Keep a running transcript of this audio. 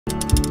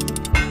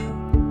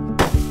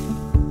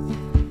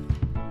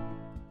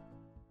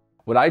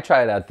When I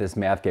tried out this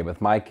math game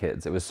with my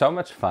kids, it was so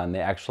much fun they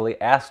actually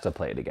asked to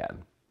play it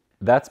again.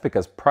 That's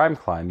because Prime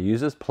Climb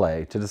uses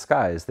play to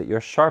disguise that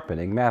you're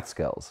sharpening math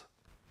skills.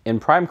 In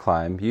Prime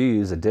Climb, you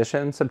use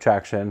addition,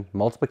 subtraction,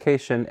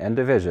 multiplication, and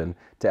division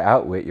to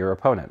outwit your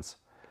opponents.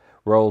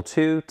 Roll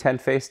 2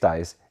 10-faced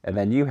dice, and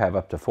then you have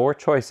up to 4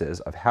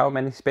 choices of how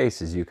many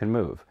spaces you can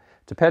move,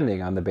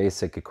 depending on the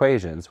basic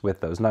equations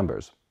with those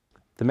numbers.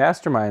 The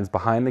masterminds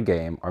behind the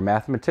game are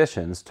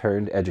mathematicians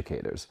turned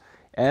educators,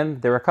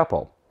 and they're a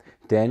couple.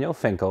 Daniel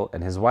Finkel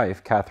and his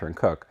wife, Katherine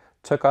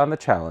took on the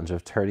challenge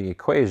of turning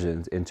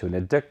equations into an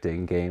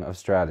addicting game of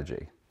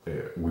strategy.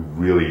 We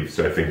really,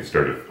 I think,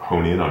 started to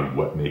hone in on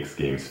what makes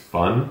games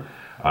fun.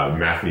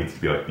 Math needs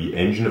to be like the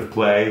engine of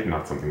play,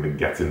 not something that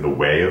gets in the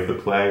way of the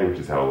play, which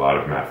is how a lot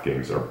of math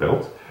games are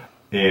built.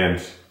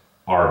 And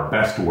our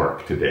best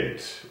work to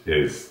date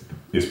is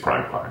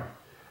Prime Climb.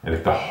 And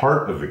at the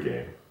heart of the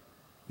game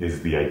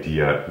is the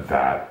idea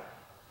that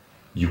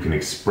you can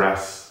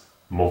express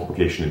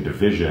multiplication and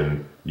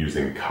division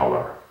using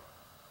color.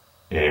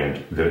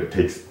 And that it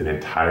takes an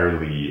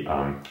entirely,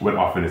 what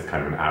often is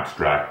kind of an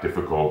abstract,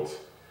 difficult,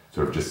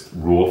 sort of just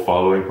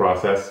rule-following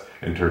process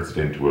and turns it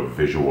into a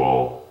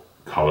visual,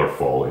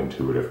 colorful,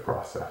 intuitive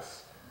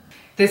process.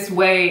 This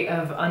way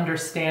of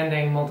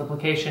understanding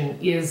multiplication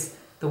is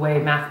the way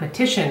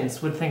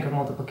mathematicians would think of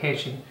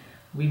multiplication.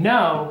 We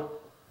know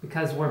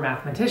because we're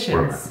mathematicians.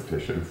 We're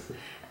mathematicians.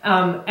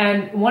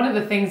 And one of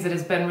the things that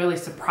has been really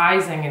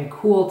surprising and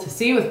cool to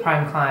see with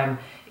Prime Climb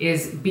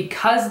is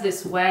because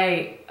this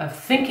way of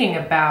thinking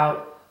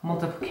about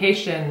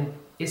multiplication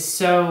is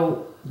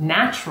so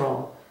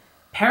natural,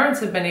 parents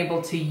have been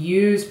able to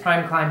use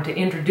Prime Climb to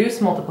introduce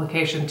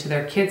multiplication to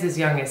their kids as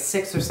young as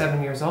 6 or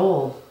 7 years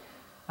old,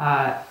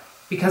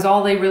 because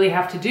all they really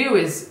have to do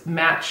is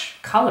match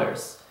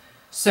colors.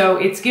 So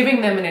it's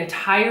giving them an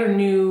entire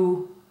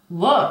new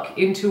look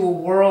into a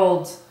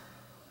world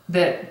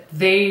that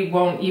they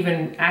won't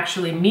even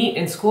actually meet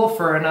in school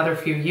for another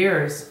few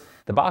years.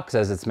 The box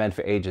says it's meant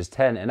for ages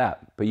 10 and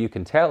up, but you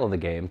can tailor the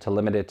game to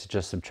limit it to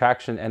just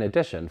subtraction and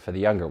addition for the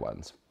younger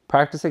ones.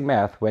 Practicing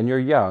math when you're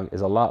young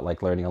is a lot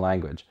like learning a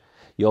language.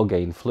 You'll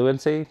gain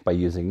fluency by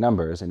using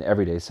numbers in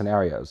everyday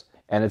scenarios.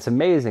 And it's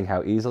amazing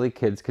how easily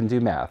kids can do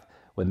math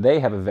when they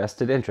have a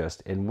vested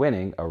interest in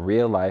winning a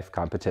real-life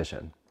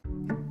competition.